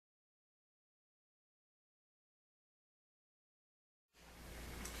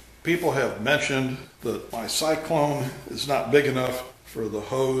People have mentioned that my Cyclone is not big enough for the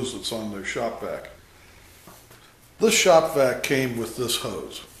hose that's on their ShopVac. This ShopVac came with this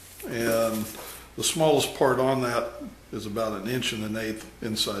hose, and the smallest part on that is about 1 1/8"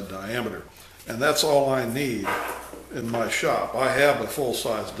 inside diameter. And that's all I need in my shop. I have a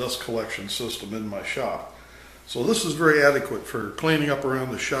full-size dust collection system in my shop. So this is very adequate for cleaning up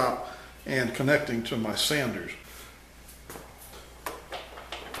around the shop and connecting to my sanders.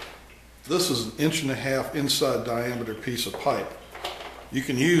 This is 1.5" inside diameter piece of pipe. You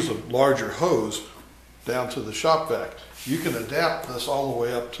can use a larger hose down to the ShopVac. You can adapt this all the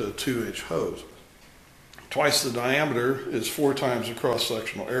way up to a 2" hose. Twice the diameter is 4 times the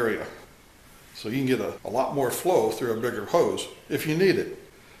cross-sectional area. So you can get a lot more flow through a bigger hose if you need it.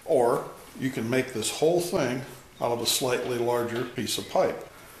 Or you can make this whole thing out of a slightly larger piece of pipe.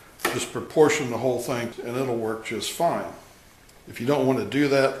 Just proportion the whole thing and it'll work just fine. If you don't want to do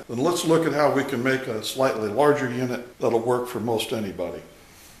that, then let's look at how we can make a slightly larger unit that'll work for most anybody.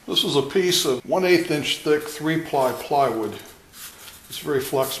 This is a piece of 1/8" thick 3-ply plywood. It's very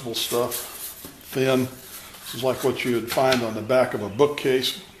flexible stuff, thin. This is like what you would find on the back of a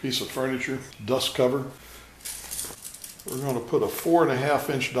bookcase, piece of furniture, dust cover. We're going to put a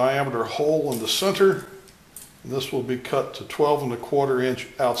 4.5" diameter hole in the center, and this will be cut to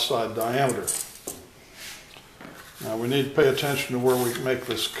 12.25" outside diameter. Now we need to pay attention to where we make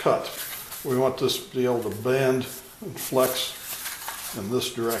this cut. We want this to be able to bend and flex in this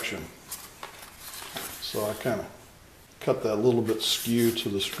direction. So I kind of cut that a little bit skew to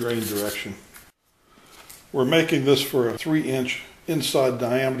this grain direction. We're making this for a 3" inside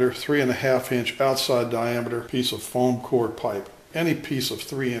diameter, 3.5" outside diameter piece of foam core pipe. Any piece of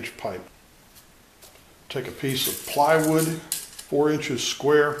 3" pipe. Take a piece of plywood, 4 inches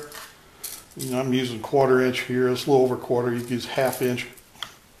square. I'm using 1/4" here. It's a little over 1/4. You can use 1/2".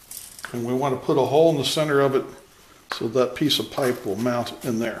 And we want to put a hole in the center of it so that piece of pipe will mount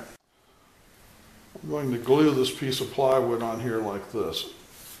in there. I'm going to glue this piece of plywood on here like this.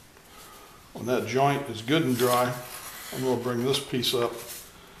 When that joint is good and dry, I'm going to bring this piece up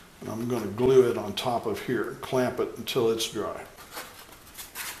and I'm going to glue it on top of here, clamp it until it's dry.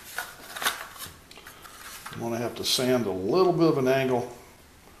 I'm going to have to sand a little bit of an angle,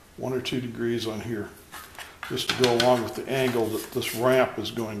 1 or 2 degrees on here, just to go along with the angle that this ramp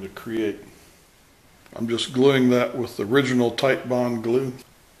is going to create. I'm just gluing that with the original tight bond glue.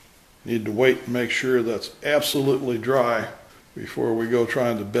 Need to wait and make sure that's absolutely dry before we go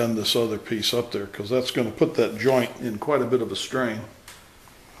trying to bend this other piece up there, because that's going to put that joint in quite a bit of a strain.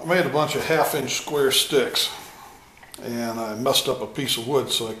 I made a bunch of 1/2" square sticks and I messed up a piece of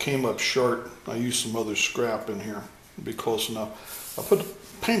wood, so I came up short. I used some other scrap in here. It'd be close enough. I put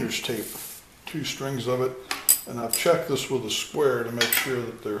painter's tape, 2 strings of it, and I've checked this with a square to make sure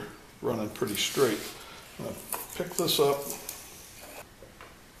that they're running pretty straight. I'm going to pick this up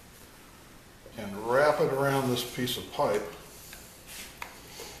and wrap it around this piece of pipe.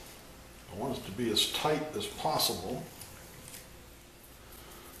 I want it to be as tight as possible.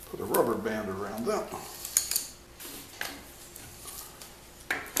 Put a rubber band around that.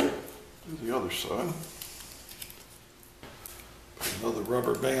 Do the other side. Put another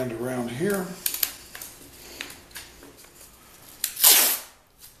rubber band around here.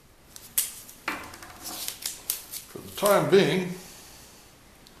 For the time being,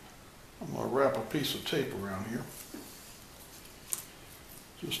 I'm going to wrap a piece of tape around here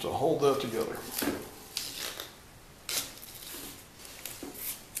just to hold that together.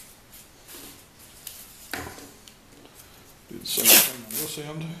 Do the same thing on this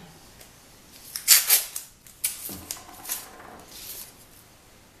end.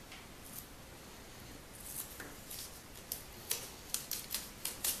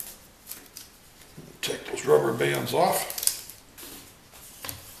 Take those rubber bands off.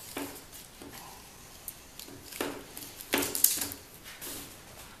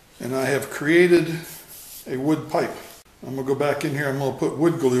 And I have created a wood pipe. I'm going to go back in here. I'm going to put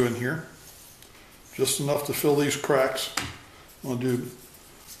wood glue in here, just enough to fill these cracks. I'm going to do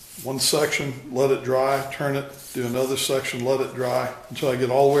one section, let it dry, turn it, do another section, let it dry until I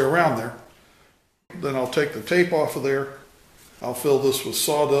get all the way around there. Then I'll take the tape off of there. I'll fill this with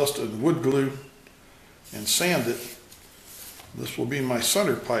sawdust and wood glue and sand it. This will be my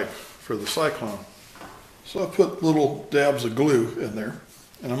center pipe for the Cyclone. So I put little dabs of glue in there,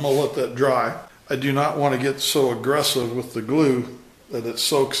 and I'm going to let that dry. I do not want to get so aggressive with the glue that it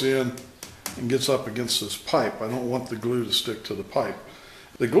soaks in and gets up against this pipe. I don't want the glue to stick to the pipe.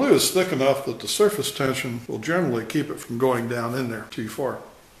 The glue is thick enough that the surface tension will generally keep it from going down in there too far.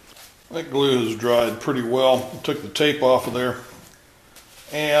 That glue has dried pretty well. I took the tape off of there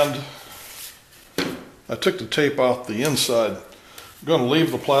And I took the tape off the inside. I'm going to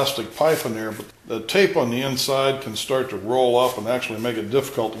leave the plastic pipe in there, but the tape on the inside can start to roll up and actually make it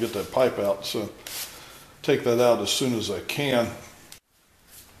difficult to get that pipe out. So take that out as soon as I can.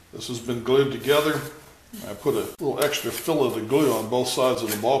 This has been glued together. I put a little extra fillet of glue on both sides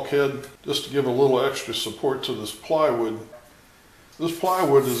of the bulkhead just to give a little extra support to this plywood. This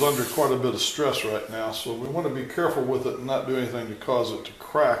plywood is under quite a bit of stress right now, so we want to be careful with it and not do anything to cause it to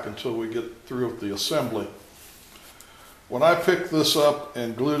crack until we get through with the assembly. When I picked this up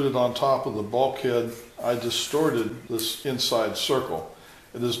and glued it on top of the bulkhead, I distorted this inside circle.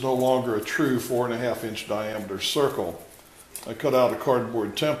 It is no longer a true 4.5 inch diameter circle. I cut out a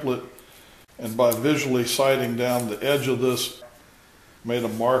cardboard template, and by visually sighting down the edge of this, made a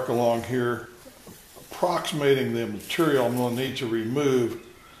mark along here approximating the material I'm going to need to remove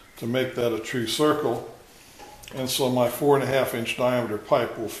to make that a true circle. And so my 4.5 inch diameter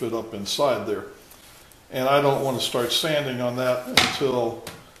pipe will fit up inside there. And I don't want to start sanding on that until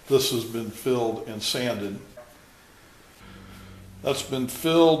this has been filled and sanded. That's been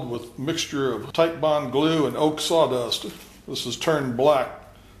filled with a mixture of Titebond glue and oak sawdust. This has turned black.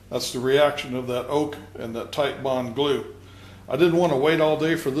 That's the reaction of that oak and that Titebond glue. I didn't want to wait all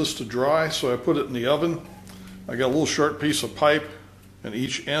day for this to dry, so I put it in the oven. I got a little short piece of pipe in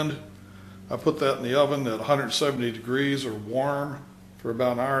each end. I put that in the oven at 170 degrees or warm for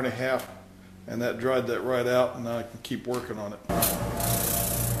about 1.5 hours, and that dried that right out, and now I can keep working on it.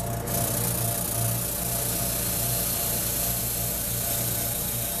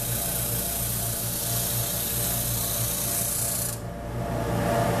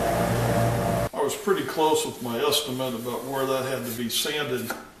 I was pretty close with my estimate about where that had to be sanded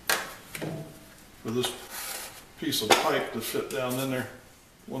for this piece of pipe to fit down in there.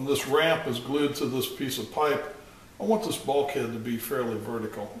 When this ramp is glued to this piece of pipe, I want this bulkhead to be fairly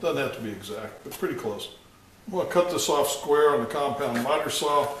vertical. It doesn't have to be exact, but pretty close. I'm going to cut this off square on the compound miter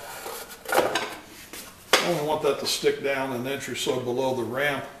saw. I only want that to stick down 1 inch or so below the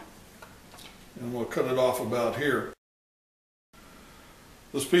ramp, and we'll cut it off about here.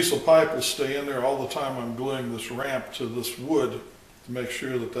 This piece of pipe will stay in there all the time I'm gluing this ramp to this wood to make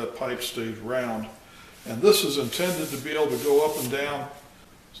sure that that pipe stays round. And this is intended to be able to go up and down,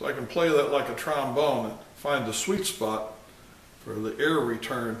 so I can play that like a trombone and find the sweet spot for the air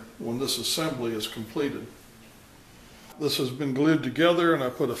return when this assembly is completed. This has been glued together, and I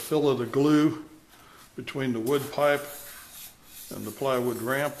put a fillet of glue between the wood pipe and the plywood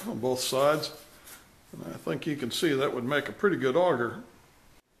ramp on both sides. And I think you can see that would make a pretty good auger.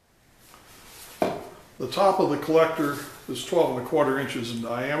 The top of the collector is 12.25 inches in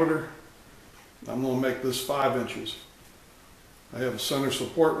diameter. I'm going to make this 5 inches. I have a center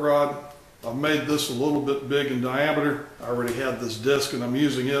support rod. I've made this a little bit big in diameter. I already had this disc, and I'm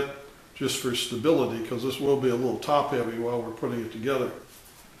using it just for stability because this will be a little top heavy while we're putting it together.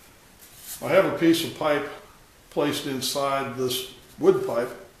 I have a piece of pipe placed inside this wood pipe,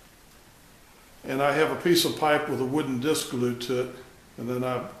 and I have a piece of pipe with a wooden disc glued to it, and then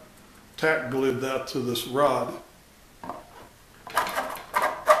I've tack glued that to this rod.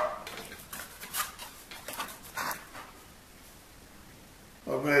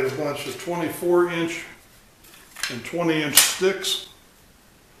 I've made a bunch of 24-inch and 20-inch sticks.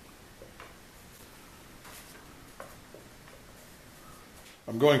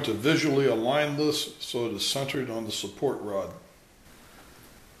 I'm going to visually align this so it is centered on the support rod.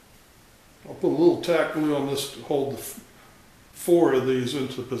 I'll put a little tack glue on this to hold the 4 of these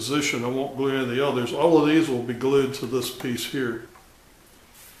into position. I won't glue any of the others. All of these will be glued to this piece here.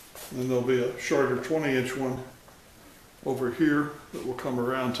 And then there'll be a shorter 20-inch one over here that will come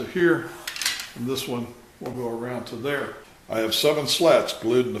around to here, and this one will go around to there. I have 7 slats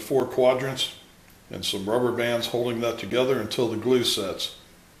glued in the 4 quadrants and some rubber bands holding that together until the glue sets.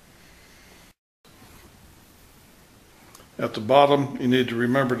 At the bottom, you need to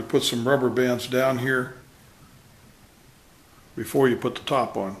remember to put some rubber bands down here before you put the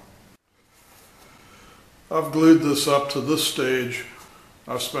top on. I've glued this up to this stage.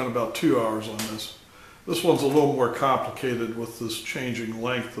 I've spent about 2 hours on this. This one's a little more complicated with this changing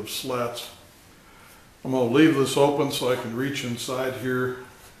length of slats. I'm going to leave this open so I can reach inside here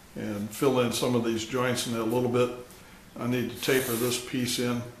and fill in some of these joints in it a little bit. I need to taper this piece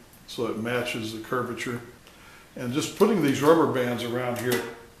in so it matches the curvature. And just putting these rubber bands around here,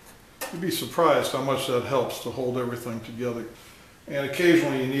 you'd be surprised how much that helps to hold everything together. And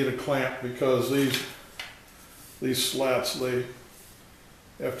occasionally you need a clamp because these slats,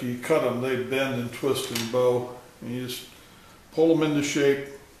 after you cut them, they bend and twist and bow. And you just pull them into shape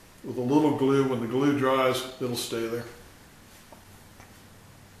with a little glue. When the glue dries, it'll stay there.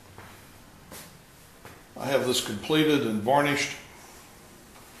 I have this completed and varnished.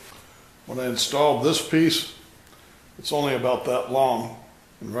 When I installed this piece, it's only about that long,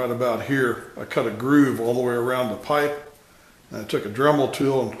 and right about here I cut a groove all the way around the pipe, and I took a Dremel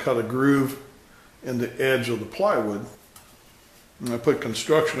tool and cut a groove in the edge of the plywood, and I put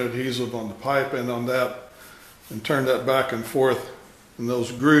construction adhesive on the pipe and on that and turned that back and forth, and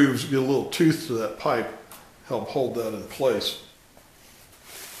those grooves get a little tooth to that pipe, help hold that in place.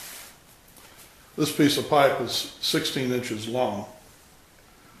 This piece of pipe is 16 inches long.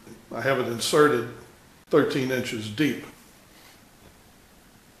 I have it inserted 13 inches deep.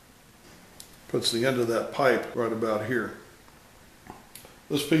 Puts the end of that pipe right about here.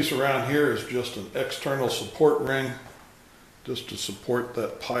 This piece around here is just an external support ring, just to support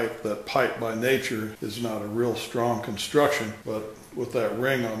that pipe. That pipe by nature is not a real strong construction, but with that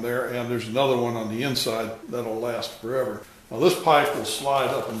ring on there, and there's another one on the inside that'll last forever. Now this pipe will slide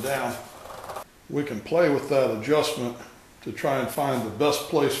up and down. We can play with that adjustment to try and find the best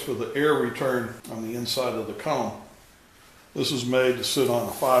place for the air return on the inside of the cone. This is made to sit on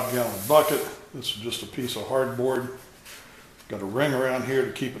a 5-gallon bucket. This is just a piece of hardboard. Got a ring around here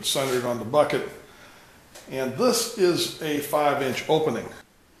to keep it centered on the bucket. And this is a 5-inch opening.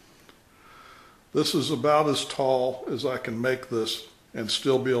 This is about as tall as I can make this and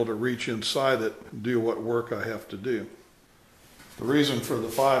still be able to reach inside it and do what work I have to do. The reason for the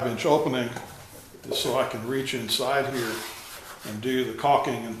 5-inch opening is so I can reach inside here and do the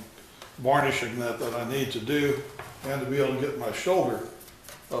caulking and varnishing that I need to do, and to be able to get my shoulder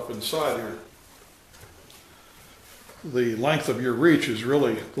up inside here. The length of your reach is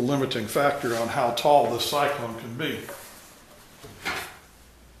really the limiting factor on how tall this Cyclone can be.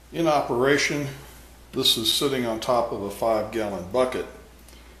 In operation, this is sitting on top of a 5-gallon bucket.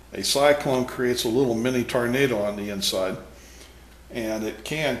 A Cyclone creates a little mini tornado on the inside, and it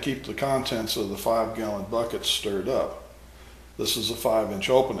can keep the contents of the 5-gallon bucket stirred up. This is a 5-inch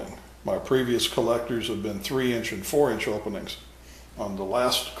opening. My previous collectors have been 3-inch and 4-inch openings. On the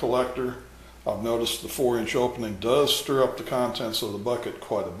last collector, I've noticed the 4-inch opening does stir up the contents of the bucket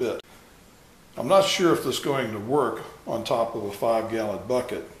quite a bit. I'm not sure if this is going to work on top of a 5-gallon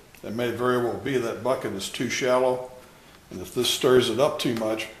bucket. It may very well be that bucket is too shallow, and if this stirs it up too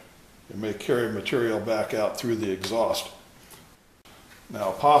much, it may carry material back out through the exhaust.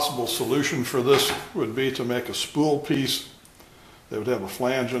 Now, a possible solution for this would be to make a spool piece that would have a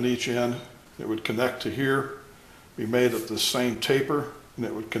flange on each end. It would connect to here, be made at the same taper, and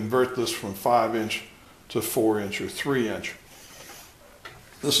it would convert this from 5-inch to 4-inch or 3-inch.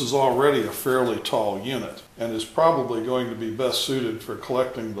 This is already a fairly tall unit and is probably going to be best suited for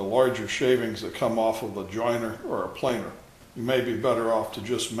collecting the larger shavings that come off of a joiner or a planer. You may be better off to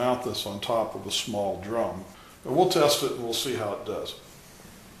just mount this on top of a small drum. But we'll test it and we'll see how it does.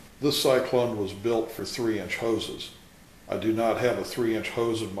 This Cyclone was built for 3-inch hoses. I do not have a 3-inch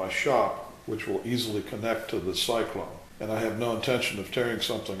hose in my shop which will easily connect to this Cyclone, and I have no intention of tearing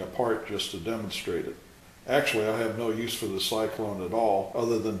something apart just to demonstrate it. Actually, I have no use for the Cyclone at all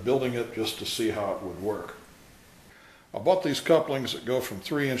other than building it just to see how it would work. I bought these couplings that go from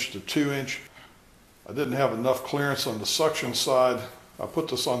 3-inch to 2-inch. I didn't have enough clearance on the suction side. I put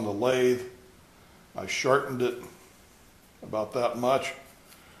this on the lathe. I shortened it about that much,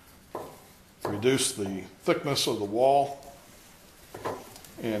 reduced the thickness of the wall,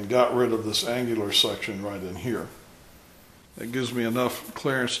 and got rid of this angular section right in here. That gives me enough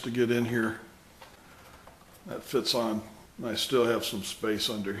clearance to get in here. That fits on, and I still have some space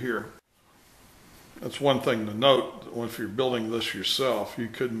under here. That's one thing to note. If you're building this yourself, you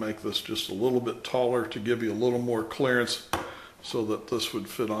could make this just a little bit taller to give you a little more clearance so that this would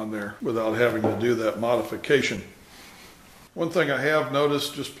fit on there without having to do that modification. One thing I have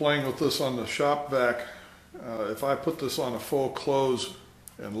noticed just playing with this on the ShopVac, if I put this on a full close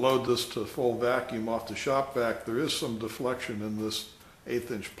and load this to full vacuum off the ShopVac, there is some deflection in this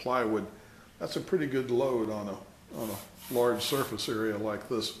 1/8-inch plywood. That's a pretty good load on a large surface area like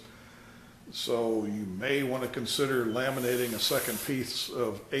this. So you may want to consider laminating a second piece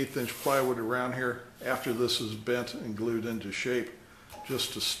of 1/8-inch plywood around here after this is bent and glued into shape,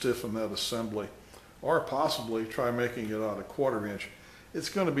 just to stiffen that assembly. Or possibly try making it out of 1/4 inch. It's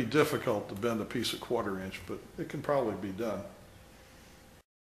going to be difficult to bend a piece of 1/4 inch, but it can probably be done.